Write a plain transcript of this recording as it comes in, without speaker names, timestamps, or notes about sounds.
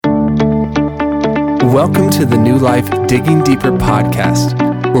Welcome to the New Life Digging Deeper podcast,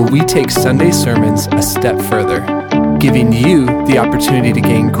 where we take Sunday sermons a step further, giving you the opportunity to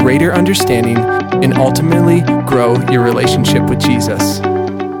gain greater understanding and ultimately grow your relationship with Jesus.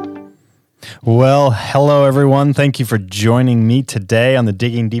 Well, hello everyone. Thank you for joining me today on the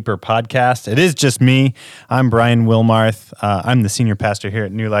Digging Deeper podcast. It is just me. I'm Brian Wilmarth. I'm the senior pastor here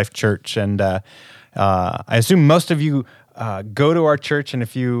at New Life Church, and I assume most of you go to our church, and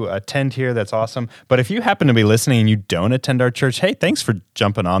if you attend here, that's awesome. But if you happen to be listening and you don't attend our church, hey, thanks for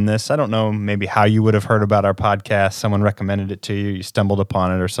jumping on this. I don't know maybe how you would have heard about our podcast. Someone recommended it to you, you stumbled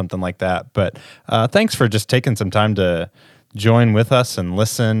upon it or something like that. But thanks for just taking some time to join with us and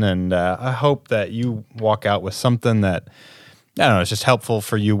listen, and I hope that you walk out with something that, I don't know, is just helpful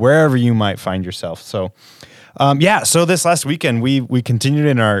for you wherever you might find yourself. So so this last weekend, we continued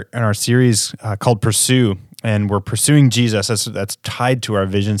in our series called Pursue, and we're pursuing Jesus. That's tied to our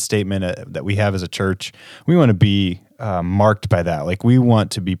vision statement that we have as a church. We want to be marked by that. Like, we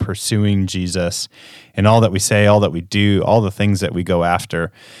want to be pursuing Jesus in all that we say, all that we do, all the things that we go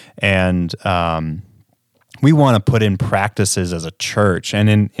after. And we want to put in practices as a church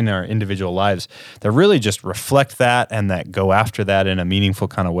and in our individual lives that really just reflect that and that go after that in a meaningful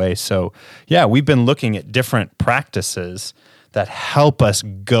kind of way. So, we've been looking at different practices that help us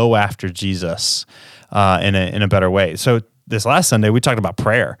go after Jesus in a better way. So this last Sunday, we talked about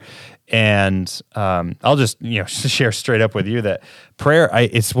prayer. And I'll just share straight up with you that prayer,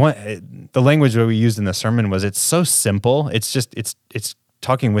 the language that we used in the sermon was, it's so simple. It's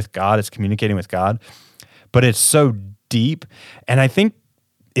talking with God. It's communicating with God. But it's so deep, and I think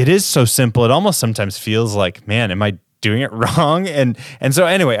it is so simple. It almost sometimes feels like, man, am I doing it wrong? And so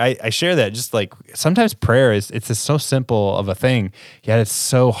anyway, I share that, just like sometimes prayer it's so simple of a thing, yet it's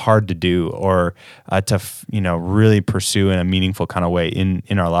so hard to do or to really pursue in a meaningful kind of way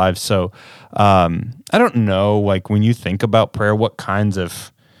in our lives. So I don't know, like, when you think about prayer, what kinds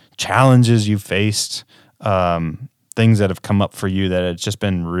of challenges you've faced, things that have come up for you that it's just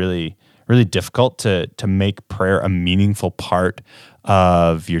been really difficult to make prayer a meaningful part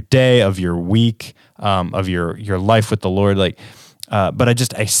of your day, of your week, of your life with the Lord.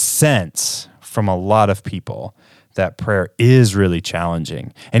 But I sense from a lot of people that prayer is really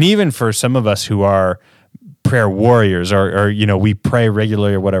challenging. And even for some of us who are prayer warriors or we pray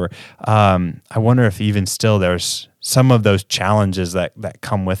regularly or whatever, I wonder if even still there's some of those challenges that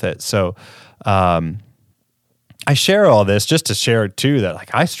come with it. So, I share all this just to share too that, like,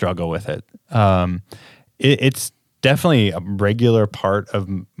 I struggle with it. It's definitely a regular part of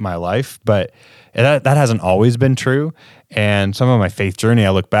my life, but that hasn't always been true. And some of my faith journey, I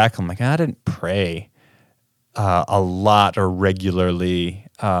look back, I'm like, I didn't pray a lot or regularly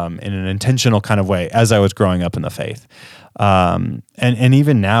in an intentional kind of way as I was growing up in the faith. And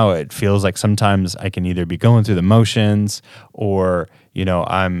even now, it feels like sometimes I can either be going through the motions or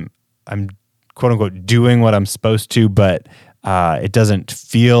I'm quote unquote doing what I'm supposed to, but it doesn't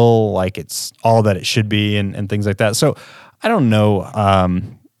feel like it's all that it should be and things like that. So I don't know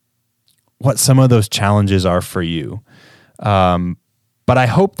what some of those challenges are for you. But I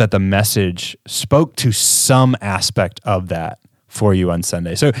hope that the message spoke to some aspect of that for you on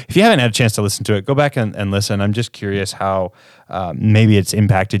Sunday. So if you haven't had a chance to listen to it, go back and listen. I'm just curious how maybe it's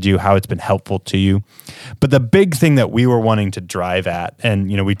impacted you, how it's been helpful to you. But the big thing that we were wanting to drive at, and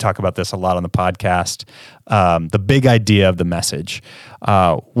we talk about this a lot on the podcast, the big idea of the message,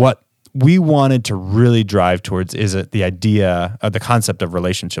 what we wanted to really drive towards is the idea of the concept of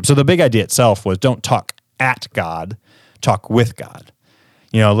relationship. So the big idea itself was, don't talk at God, talk with God.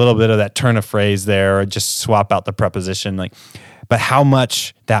 A little bit of that turn of phrase there, or just swap out the preposition, but how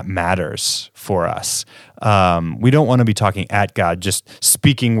much that matters for us. We don't want to be talking at God, just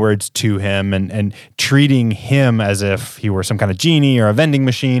speaking words to him and treating him as if he were some kind of genie or a vending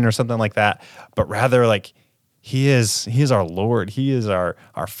machine or something like that, but rather like he is our Lord. He is our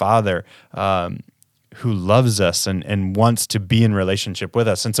Father, who loves us and wants to be in relationship with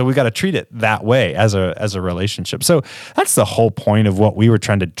us. And so we got to treat it that way as a relationship. So that's the whole point of what we were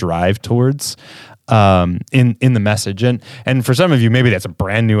trying to drive towards in the message. And for some of you, maybe that's a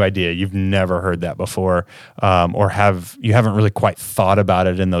brand new idea. You've never heard that before, or you haven't really quite thought about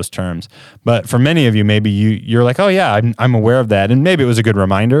it in those terms. But for many of you, maybe you're like, oh yeah, I'm aware of that. And maybe it was a good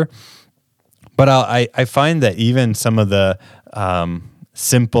reminder. But I find that even some of the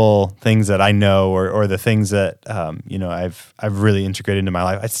simple things that I know, or the things that I've really integrated into my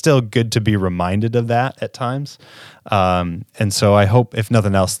life, it's still good to be reminded of that at times. And so I hope, if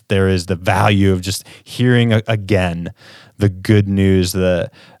nothing else, there is the value of just hearing again the good news.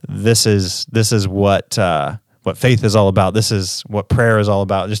 This is what what faith is all about. This is what prayer is all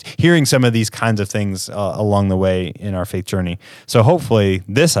about. Just hearing some of these kinds of things along the way in our faith journey. So hopefully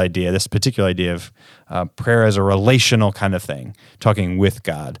this particular idea of prayer as a relational kind of thing, talking with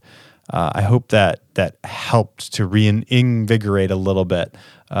God, I hope that helped to reinvigorate a little bit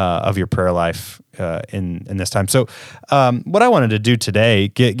of your prayer life in this time. So what I wanted to do today,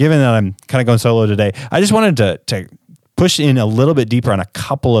 given that I'm kind of going solo today, I just wanted to push in a little bit deeper on a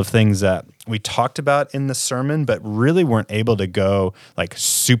couple of things that we talked about in the sermon, but really weren't able to go like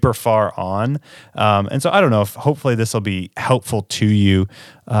super far on. And so I don't know if hopefully this will be helpful to you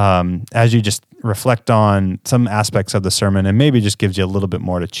as you just reflect on some aspects of the sermon, and maybe just gives you a little bit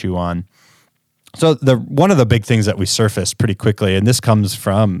more to chew on. So one of the big things that we surfaced pretty quickly, and this comes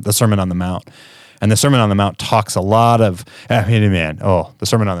from the Sermon on the Mount, and the Sermon on the Mount talks a lot of, the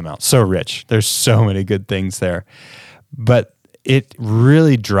Sermon on the Mount, so rich. There's so many good things there. But it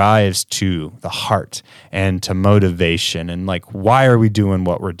really drives to the heart and to motivation and like, why are we doing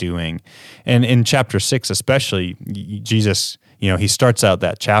what we're doing? And in chapter 6 especially, Jesus, he starts out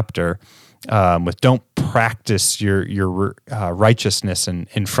that chapter with don't practice your righteousness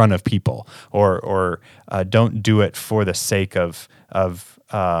in front of people, or don't do it for the sake of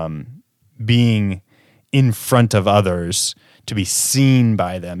being in front of others to be seen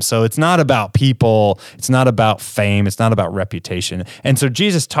by them. So it's not about people, it's not about fame, it's not about reputation. And so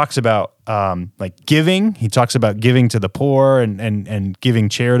Jesus talks about like giving. He talks about giving to the poor and giving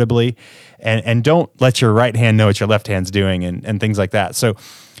charitably, and don't let your right hand know what your left hand's doing and things like that. So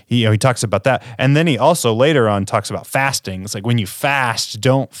he talks about that. And then he also later on talks about fasting. It's like when you fast,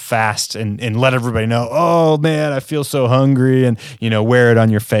 don't fast and let everybody know, oh man, I feel so hungry, and wear it on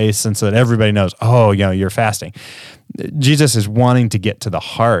your face, and so that everybody knows, oh, you're fasting. Jesus is wanting to get to the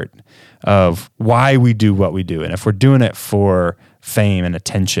heart of why we do what we do. And if we're doing it for fame and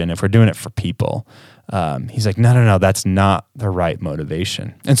attention, if we're doing it for people, he's like, no, that's not the right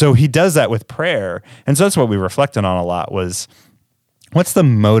motivation. And so he does that with prayer. And so that's what we reflected on a lot was, what's the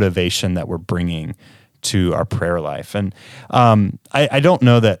motivation that we're bringing to our prayer life? And I don't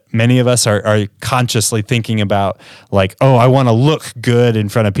know that many of us are consciously thinking about like, oh, I want to look good in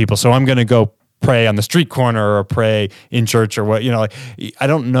front of people, so I'm going to go pray on the street corner or pray in church or what, I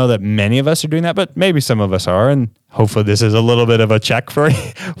don't know that many of us are doing that, but maybe some of us are, and hopefully this is a little bit of a check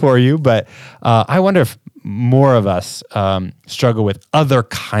for you. But I wonder if more of us struggle with other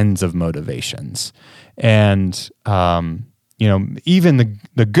kinds of motivations. And even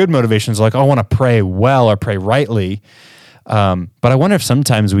the good motivations like, oh, I want to pray well or pray rightly. But I wonder if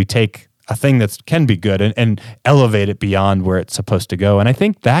sometimes we take a thing that can be good and elevate it beyond where it's supposed to go. And I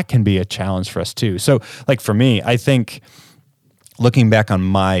think that can be a challenge for us too. So like for me, I think looking back on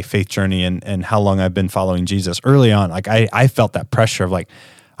my faith journey and how long I've been following Jesus, early on, like I felt that pressure of like,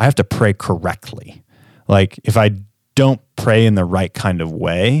 I have to pray correctly. Like if I don't pray in the right kind of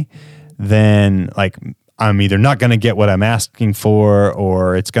way, then like I'm either not going to get what I'm asking for,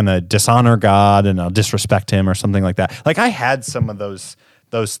 or it's going to dishonor God and I'll disrespect him or something like that. Like I had some of those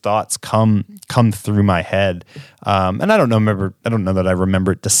thoughts come through my head. And I don't know that I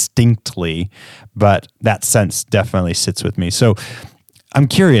remember it distinctly, but that sense definitely sits with me. So I'm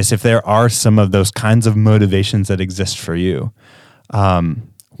curious if there are some of those kinds of motivations that exist for you.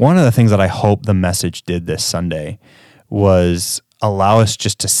 One of the things that I hope the message did this Sunday was allow us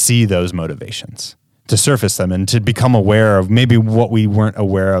just to see those motivations, to surface them, and to become aware of maybe what we weren't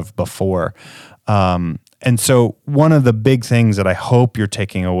aware of before. And so one of the big things that I hope you're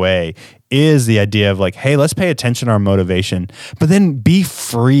taking away is the idea of like, hey, let's pay attention to our motivation, but then be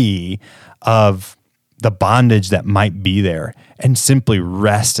free of the bondage that might be there and simply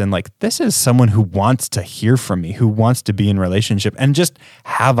rest and like, this is someone who wants to hear from me, who wants to be in relationship, and just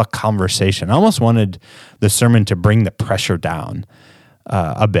have a conversation. I almost wanted the sermon to bring the pressure down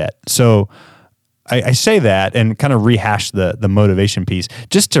a bit. So I say that and kind of rehash the motivation piece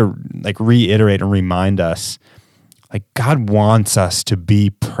just to like reiterate and remind us, like God wants us to be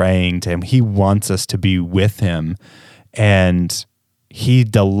praying to him. He wants us to be with him, and he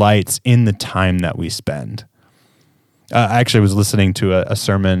delights in the time that we spend. I actually was listening to a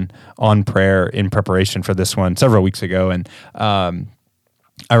sermon on prayer in preparation for this one several weeks ago, and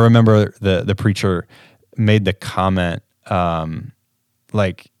I remember the preacher made the comment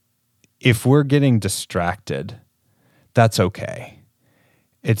like, if we're getting distracted, that's okay.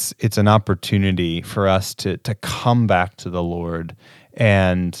 It's an opportunity for us to come back to the Lord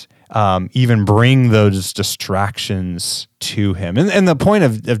and even bring those distractions to him. And the point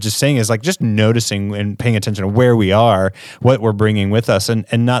of just saying is like just noticing and paying attention to where we are, what we're bringing with us, and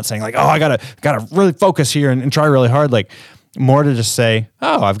not saying like, oh, I gotta really focus here and try really hard. Like more to just say,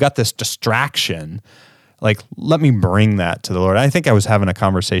 oh, I've got this distraction. like, let me bring that to the Lord. I think I was having a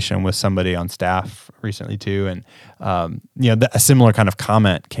conversation with somebody on staff recently too, and a similar kind of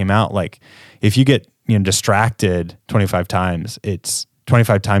comment came out. Like, if you get distracted 25 times, it's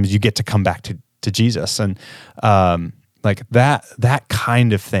 25 times you get to come back to Jesus, and like that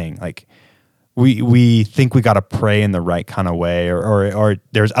kind of thing. Like, we think we got to pray in the right kind of way, or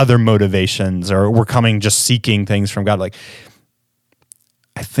there's other motivations, or we're coming just seeking things from God. Like,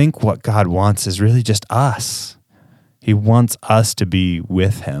 I think what God wants is really just us. He wants us to be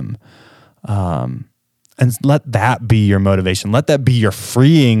with him. And let that be your motivation. Let that be your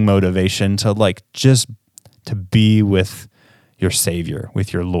freeing motivation to just to be with your Savior,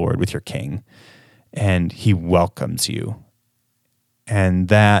 with your Lord, with your King. And he welcomes you. And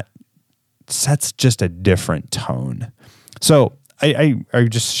that sets just a different tone. So I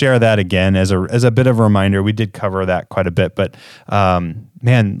just share that again as a bit of a reminder. We did cover that quite a bit, but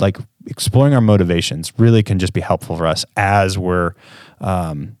exploring our motivations really can just be helpful for us as we're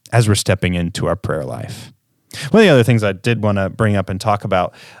stepping into our prayer life. One of the other things I did want to bring up and talk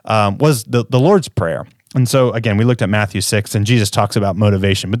about was the Lord's Prayer. And so, again, we looked at Matthew 6, and Jesus talks about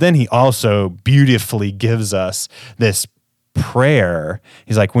motivation, but then he also beautifully gives us this prayer.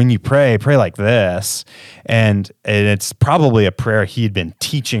 He's like, when you pray like this. And it's probably a prayer he'd been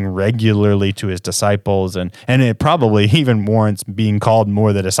teaching regularly to his disciples. And it probably even warrants being called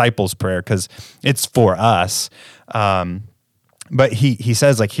more the disciples' prayer because it's for us. But he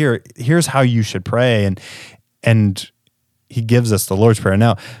says, like, here's how you should pray. And he gives us the Lord's Prayer.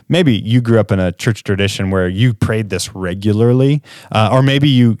 Now, maybe you grew up in a church tradition where you prayed this regularly, or maybe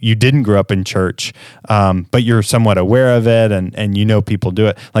you didn't grow up in church, but you're somewhat aware of it and people do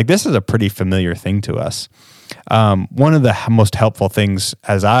it. Like, this is a pretty familiar thing to us. One of the most helpful things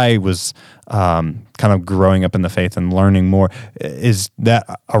as I was kind of growing up in the faith and learning more is that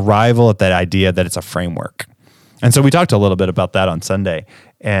arrival at that idea that it's a framework. And so we talked a little bit about that on Sunday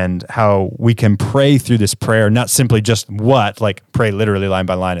and how we can pray through this prayer, not simply just pray literally line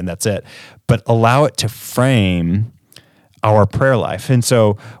by line and that's it, but allow it to frame our prayer life. And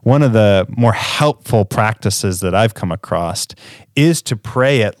so one of the more helpful practices that I've come across is to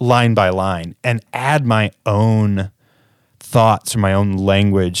pray it line by line and add my own thoughts or my own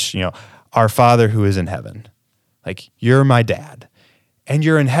language. Our Father who is in heaven, like, you're my dad. And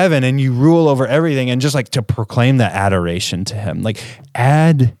you're in heaven and you rule over everything, and just to proclaim that adoration to him. Like,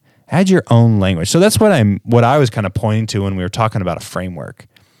 add your own language. So that's what I was kind of pointing to when we were talking about a framework.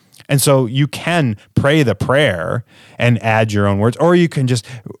 And so you can pray the prayer and add your own words, or you can just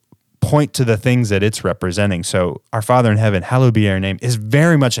point to the things that it's representing. So our Father in heaven, hallowed be your name, is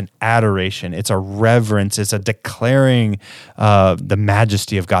very much an adoration. It's a reverence. It's a declaring the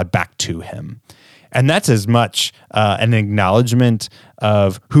majesty of God back to him. And that's as much an acknowledgement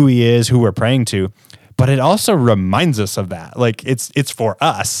of who he is, who we're praying to, but it also reminds us of that. Like, it's for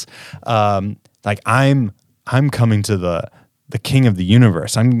us. Like, I'm coming to the King of the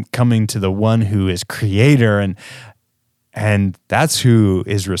universe. I'm coming to the one who is creator, and that's who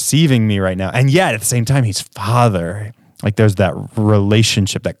is receiving me right now. And yet at the same time, he's Father. Like, there's that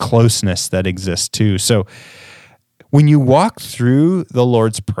relationship, that closeness that exists too. So when you walk through the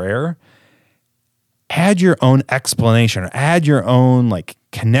Lord's Prayer, add your own explanation, or add your own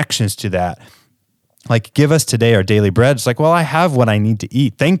connections to that. Like, give us today our daily bread. It's like, well, I have what I need to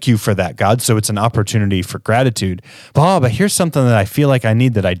eat. Thank you for that, God. So it's an opportunity for gratitude. But here's something that I feel like I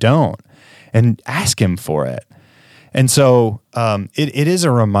need that I don't. And ask him for it. And so it is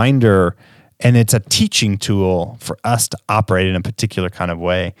a reminder, and it's a teaching tool for us to operate in a particular kind of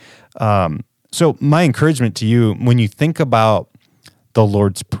way. So my encouragement to you, when you think about the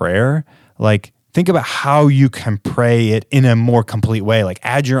Lord's Prayer, think about how you can pray it in a more complete way. Like,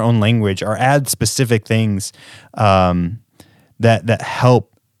 add your own language, or add specific things that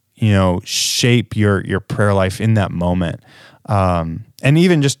help shape your prayer life in that moment, and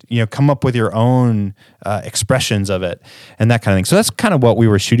even just come up with your own expressions of it and that kind of thing. So that's kind of what we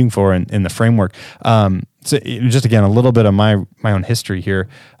were shooting for in the framework. So just again, a little bit of my own history here.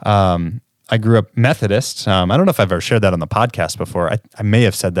 I grew up Methodist. I don't know if I've ever shared that on the podcast before. I may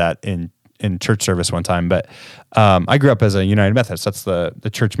have said that in church service one time, but I grew up as a United Methodist. That's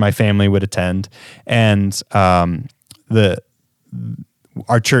the church my family would attend. And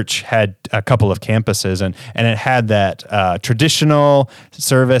our church had a couple of campuses, and it had that traditional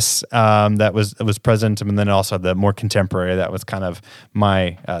service that was present, and then also the more contemporary that was kind of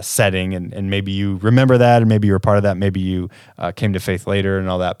my setting. And maybe you remember that, and maybe you were part of that. Maybe you came to faith later and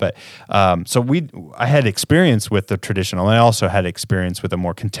all that. But so I had experience with the traditional, and I also had experience with a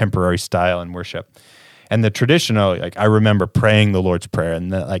more contemporary style in worship. And the traditional, like I remember praying the Lord's Prayer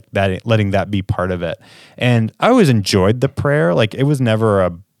and that letting that be part of it. And I always enjoyed the prayer. Like it was never a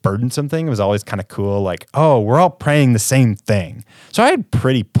burdensome thing. It was always kind of cool. Like, oh, we're all praying the same thing. So I had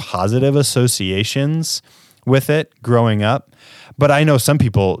pretty positive associations with it growing up, but I know some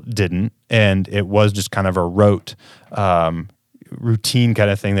people didn't. And it was just kind of a rote, routine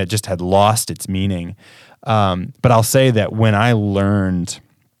kind of thing that just had lost its meaning. But I'll say that when I learned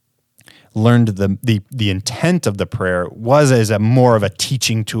the intent of the prayer was as a more of a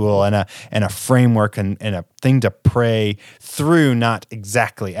teaching tool and a framework and a thing to pray through, not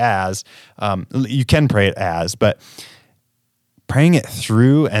exactly as, you can pray it as, but praying it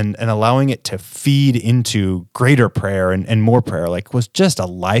through and allowing it to feed into greater prayer and more prayer, like was just a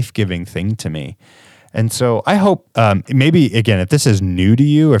life-giving thing to me. And so I hope maybe, again, if this is new to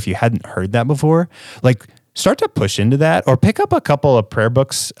you or if you hadn't heard that before, like start to push into that or pick up a couple of prayer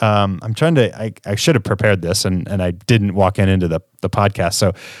books. I should have prepared this and I didn't walk into the podcast.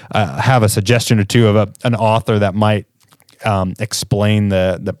 So I have a suggestion or two of an author that might explain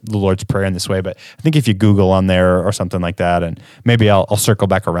the Lord's Prayer in this way. But I think if you Google on there or something like that, and maybe I'll circle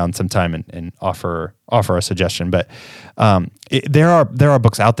back around sometime and offer a suggestion. But there are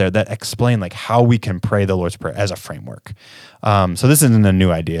books out there that explain like how we can pray the Lord's Prayer as a framework. So this isn't a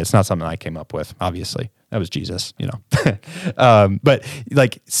new idea. It's not something I came up with, obviously. That was Jesus, but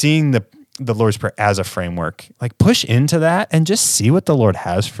like seeing the Lord's Prayer as a framework, like push into that and just see what the Lord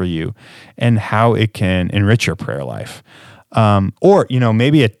has for you and how it can enrich your prayer life. Or,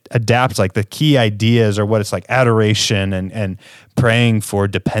 maybe it adapts like the key ideas or what it's like adoration and praying for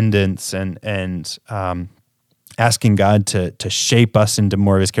dependence and asking God to shape us into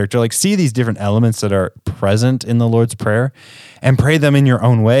more of his character. Like see these different elements that are present in the Lord's Prayer and pray them in your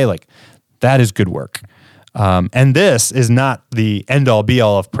own way. Like that is good work. And this is not the end-all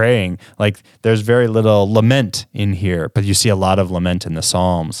be-all of praying. Like there's very little lament in here, but you see a lot of lament in the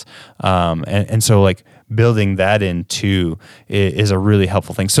Psalms. And so like building that in too is a really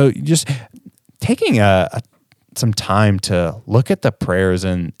helpful thing. So just taking some time to look at the prayers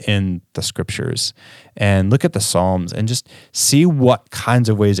in the scriptures and look at the Psalms and just see what kinds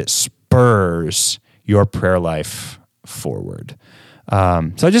of ways it spurs your prayer life forward.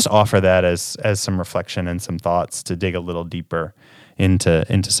 So I just offer that as some reflection and some thoughts to dig a little deeper into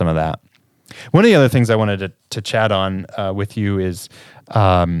some of that. One of the other things I wanted to chat on with you is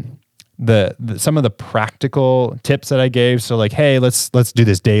some of the practical tips that I gave. So like, hey, let's do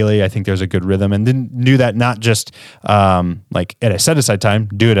this daily. I think there's a good rhythm, and then do that not just like at a set aside time,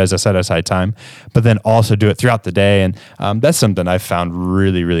 do it as a set aside time, but then also do it throughout the day. And that's something I've found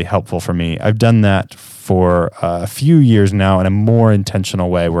really, really helpful for me. I've done that for a few years now in a more intentional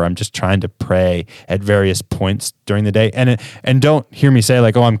way where I'm just trying to pray at various points during the day. And don't hear me say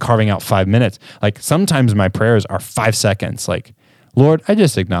like, oh, I'm carving out 5 minutes. Like sometimes my prayers are 5 seconds. Like, Lord, I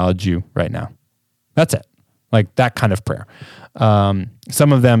just acknowledge you right now. That's it. Like that kind of prayer.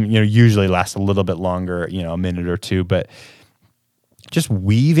 Some of them, usually last a little bit longer, a minute or two, but just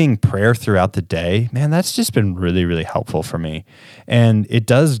weaving prayer throughout the day, man, that's just been really, really helpful for me. And it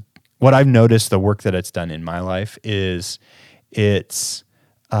does, what I've noticed, the work that it's done in my life is it's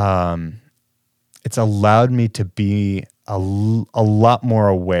allowed me to be a lot more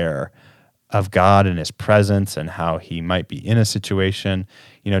aware of God and his presence and how he might be in a situation.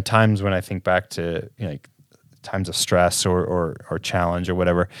 Times when I think back to times of stress or challenge or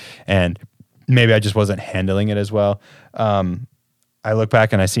whatever, and maybe I just wasn't handling it as well. I look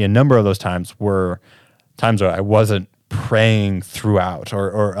back and I see a number of those times where I wasn't praying throughout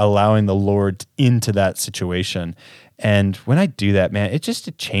or allowing the Lord into that situation. And when I do that, man, it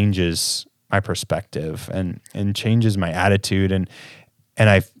changes my perspective and changes my attitude. And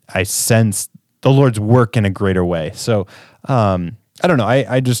I sense the Lord's work in a greater way. So I don't know.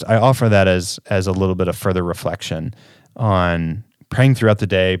 I offer that as a little bit of further reflection on praying throughout the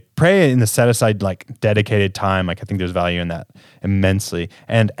day. Pray in the set aside like dedicated time. Like I think there's value in that immensely,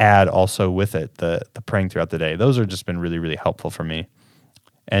 and add also with it the praying throughout the day. Those are just been really, really helpful for me,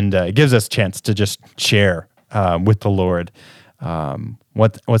 and it gives us a chance to just share with the Lord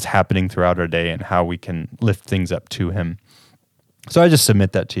what's happening throughout our day and how we can lift things up to him. So I just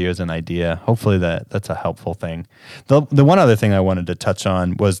submit that to you as an idea. Hopefully that's a helpful thing. The one other thing I wanted to touch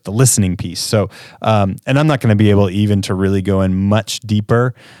on was the listening piece. So, and I'm not going to be able even to really go in much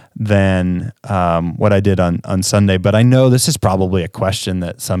deeper than what I did on Sunday, but I know this is probably a question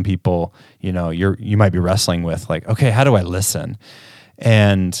that some people, you might be wrestling with, like, okay, how do I listen?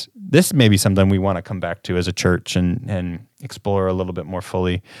 And this may be something we want to come back to as a church and explore a little bit more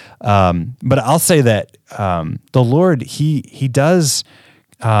fully. But I'll say that the Lord, he does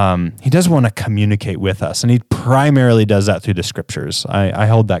He does want to communicate with us, and he primarily does that through the scriptures. I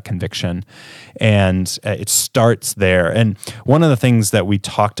hold that conviction, and it starts there. And one of the things that we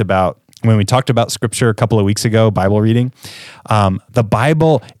talked about when we talked about scripture a couple of weeks ago, Bible reading, the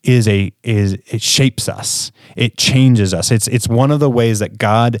Bible it shapes us. It changes us. It's one of the ways that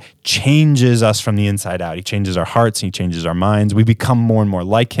God changes us from the inside out. He changes our hearts, He changes our minds. We become more and more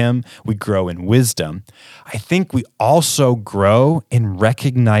like Him. We grow in wisdom. I think we also grow in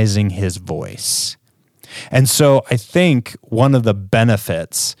recognizing His voice. And so I think one of the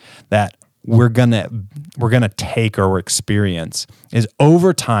benefits that we're gonna take or experience is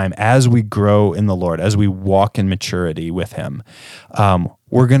over time, as we grow in the Lord, as we walk in maturity with Him,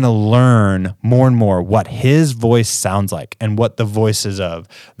 we're gonna learn more and more what His voice sounds like and what the voices of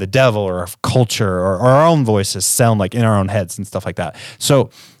the devil or of culture or our own voices sound like in our own heads and stuff like that. So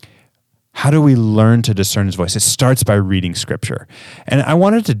how do we learn to discern His voice? It starts by reading Scripture. And I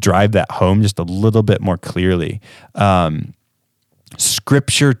wanted to drive that home just a little bit more clearly.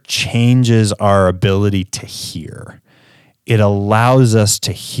 Scripture changes our ability to hear. It allows us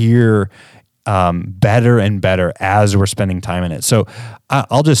to hear better and better as we're spending time in it. So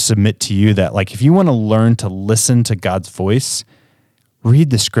I'll just submit to you that, like, if you want to learn to listen to God's voice, read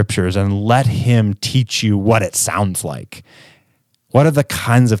the scriptures and let Him teach you what it sounds like. What are the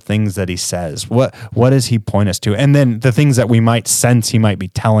kinds of things that He says? What does He point us to? And then the things that we might sense He might be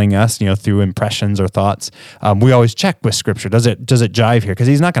telling us, through impressions or thoughts. We always check with Scripture. Does it jive here? Because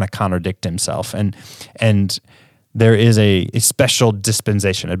He's not going to contradict Himself. And there is a special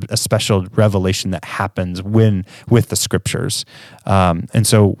dispensation, a special revelation that happens with the Scriptures. And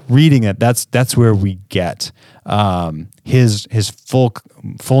so reading it, that's where we get His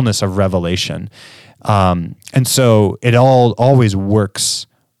fullness of revelation. And so it always works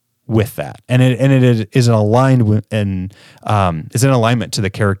with that, and it is aligned with and is in alignment to the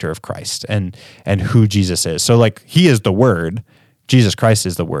character of Christ and who Jesus is. So, like, He is the Word, Jesus Christ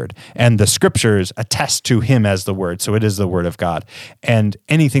is the Word, and the Scriptures attest to Him as the Word. So it is the Word of God, and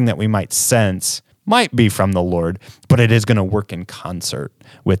anything that we might sense might be from the Lord, but it is going to work in concert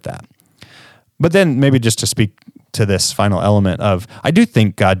with that. But then maybe just to speak to this final element of, I do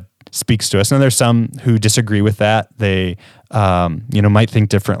think God speaks to us. Now, there's some who disagree with that. They, might think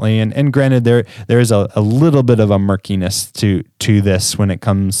differently. And granted, there is a little bit of a murkiness to this when it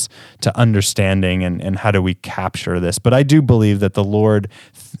comes to understanding and how do we capture this. But I do believe that the Lord,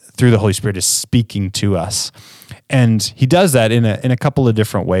 through the Holy Spirit, is speaking to us. And He does that in a couple of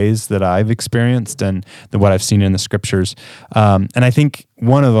different ways that I've experienced and what I've seen in the scriptures. And I think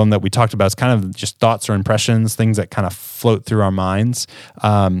one of them that we talked about is kind of just thoughts or impressions, things that kind of float through our minds.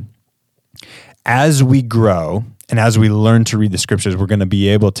 As we grow and as we learn to read the scriptures, we're going to be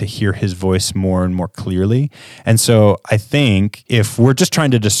able to hear His voice more and more clearly. And so I think if we're just trying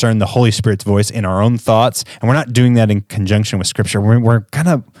to discern the Holy Spirit's voice in our own thoughts, and we're not doing that in conjunction with scripture, we're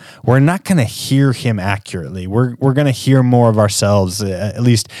not going to hear Him accurately. We're going to hear more of ourselves. At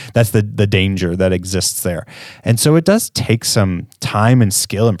least that's the danger that exists there. And so it does take some time and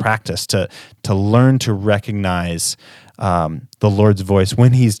skill and practice to learn to recognize the Lord's voice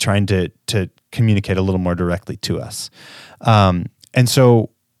when He's trying to communicate a little more directly to us. And so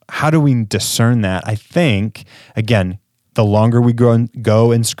how do we discern that? I think, again, the longer we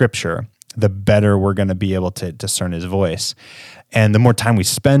go in Scripture, the better we're going to be able to discern His voice. And the more time we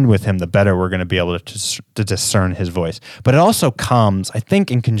spend with Him, the better we're going to be able to discern His voice. But it also comes, I think,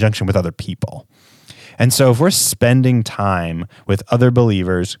 in conjunction with other people. And so if we're spending time with other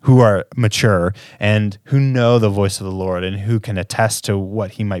believers who are mature and who know the voice of the Lord and who can attest to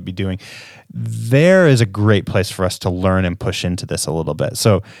what He might be doing, there is a great place for us to learn and push into this a little bit.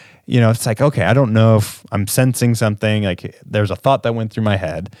 So, it's like, okay, I don't know if I'm sensing something, like there's a thought that went through my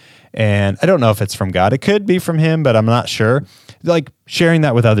head, and I don't know if it's from God. It could be from Him, but I'm not sure. Like sharing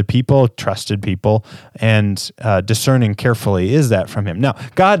that with other people, trusted people, and discerning carefully, is that from Him? Now,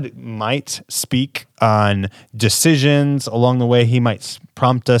 God might speak on decisions along the way. He might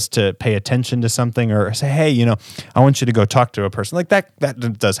prompt us to pay attention to something or say, hey, I want you to go talk to a person. Like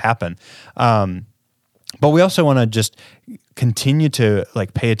that does happen. But we also want to just continue to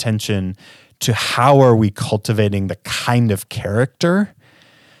pay attention to how are we cultivating the kind of character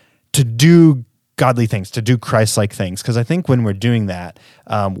to do godly things, to do Christ-like things. Because I think when we're doing that,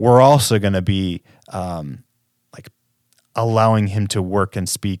 we're also going to be allowing Him to work and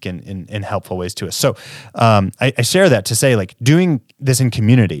speak in helpful ways to us. So I share that to say, doing this in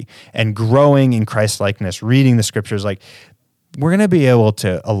community and growing in Christ-likeness, reading the scriptures, we're going to be able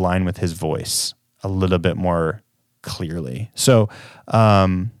to align with His voice a little bit more clearly. So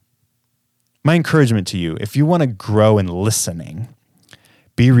my encouragement to you, if you want to grow in listening,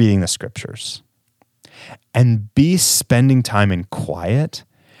 be reading the scriptures, and be spending time in quiet,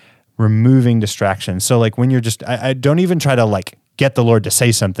 removing distractions. So like when you're just, I don't even try to like get the Lord to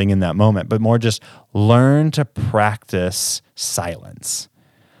say something in that moment, but more just learn to practice silence.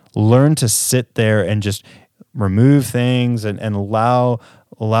 Learn to sit there and just remove things and allow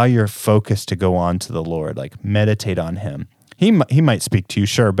your focus to go on to the Lord, like meditate on him. He might speak to you,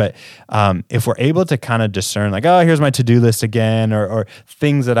 sure, but if we're able to kind of discern, like, oh, here's my to-do list again, or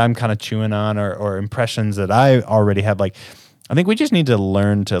things that I'm kind of chewing on, or impressions that I already have, like, I think we just need to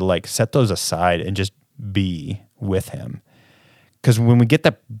learn to like set those aside and just be with him. Because when we get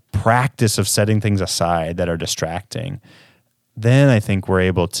the practice of setting things aside that are distracting, then I think we're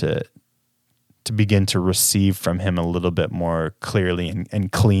able to begin to receive from him a little bit more clearly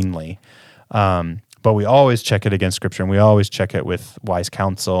and cleanly. But we always check it against Scripture, and we always check it with wise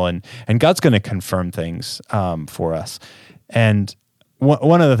counsel, and God's going to confirm things for us. And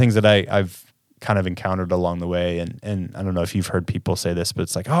one of the things that I've kind of encountered along the way, and I don't know if you've heard people say this, but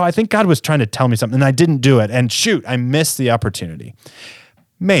it's like, oh, I think God was trying to tell me something, and I didn't do it, and shoot, I missed the opportunity.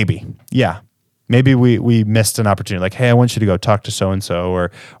 Maybe, yeah. Maybe we missed an opportunity, like, hey, I want you to go talk to so-and-so,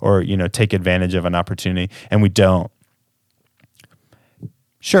 or take advantage of an opportunity, and we don't.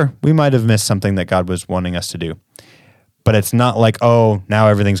 Sure, we might have missed something that God was wanting us to do, but it's not like, oh, now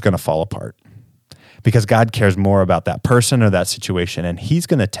everything's going to fall apart, because God cares more about that person or that situation, and he's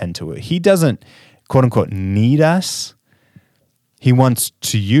going to tend to it. He doesn't, quote unquote, need us. He wants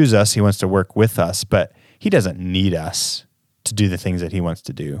to use us. He wants to work with us, but he doesn't need us to do the things that he wants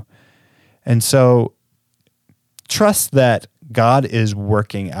to do. And so trust that God is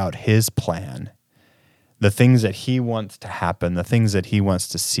working out his plan, the things that he wants to happen, the things that he wants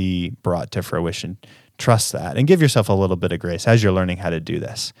to see brought to fruition. Trust that, and give yourself a little bit of grace as you're learning how to do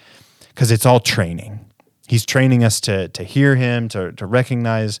this, because it's all training. He's training us to hear him, to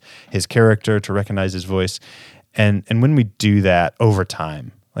recognize his character, to recognize his voice. And when we do that over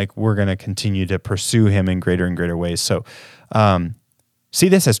time, like, we're going to continue to pursue him in greater and greater ways. So see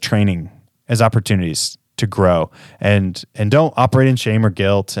this as training, as opportunities to grow, and don't operate in shame or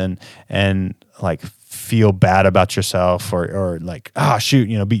guilt and like feel bad about yourself or like,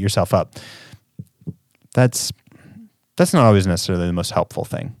 shoot, beat yourself up. That's not always necessarily the most helpful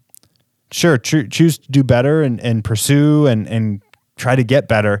thing. Sure, choose to do better and pursue and try to get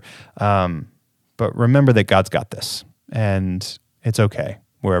better, but remember that God's got this, and it's okay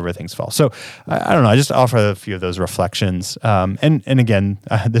wherever things fall. So I don't know. I just offer a few of those reflections. And again,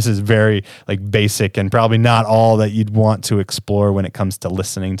 this is very like basic and probably not all that you'd want to explore when it comes to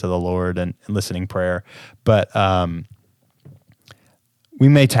listening to the Lord and listening prayer. But we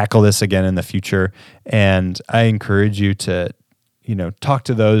may tackle this again in the future. And I encourage you to, talk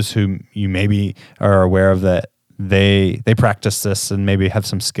to those who you maybe are aware of that they practice this and maybe have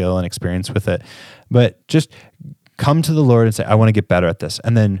some skill and experience with it. But just come to the Lord and say, I want to get better at this.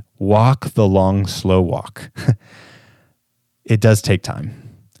 And then walk the long, slow walk. It does take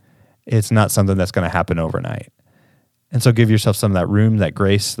time. It's not something that's going to happen overnight. And so give yourself some of that room, that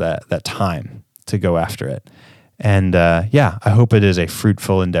grace, that time to go after it. And I hope it is a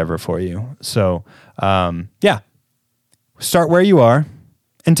fruitful endeavor for you. So start where you are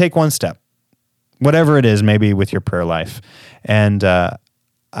and take one step, whatever it is, maybe with your prayer life. And I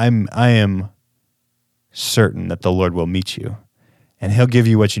am certain that the Lord will meet you, and he'll give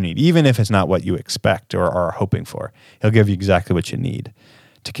you what you need, even if it's not what you expect or are hoping for. He'll give you exactly what you need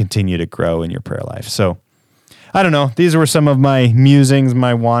to continue to grow in your prayer life. So I don't know. These were some of my musings,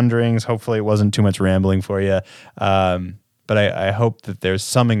 my wanderings. Hopefully it wasn't too much rambling for you. But I hope that there's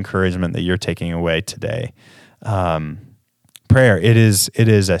some encouragement that you're taking away today. Prayer, it is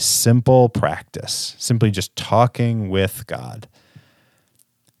a simple practice, simply just talking with God.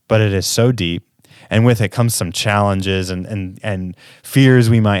 But it is so deep. And with it comes some challenges and fears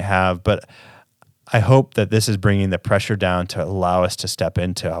we might have. But I hope that this is bringing the pressure down to allow us to step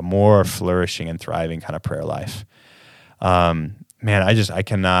into a more flourishing and thriving kind of prayer life. I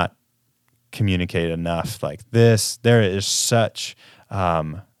cannot communicate enough like this. There is such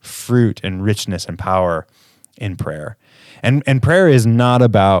fruit and richness and power in prayer. And prayer is not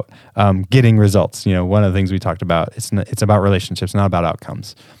about getting results. One of the things we talked about, it's about relationships, not about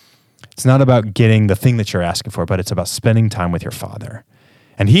outcomes. It's not about getting the thing that you're asking for, but it's about spending time with your Father.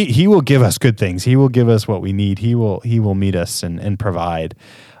 And he will give us good things. He will give us what we need. He will meet us and provide.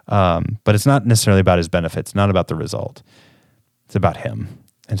 But it's not necessarily about his benefits, not about the result. It's about him.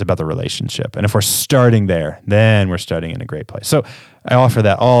 It's about the relationship. And if we're starting there, then we're starting in a great place. So I offer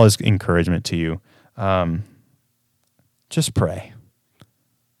that all as encouragement to you. Just pray.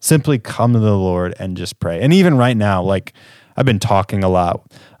 Simply come to the Lord and just pray. And even right now, like, I've been talking a lot.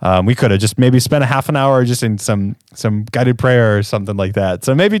 We could have just maybe spent a half an hour just in some guided prayer or something like that.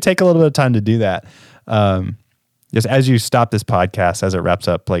 So maybe take a little bit of time to do that. Just as you stop this podcast, as it wraps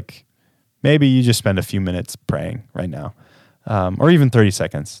up, like maybe you just spend a few minutes praying right now, or even 30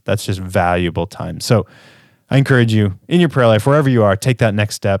 seconds. That's just valuable time. So I encourage you in your prayer life, wherever you are, take that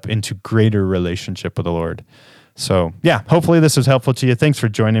next step into greater relationship with the Lord. So yeah, hopefully this was helpful to you. Thanks for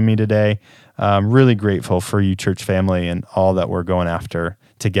joining me today. I'm really grateful for you, church family, and all that we're going after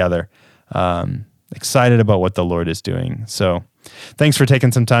together. Excited about what the Lord is doing. So thanks for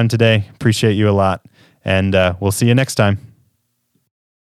taking some time today. Appreciate you a lot. And we'll see you next time.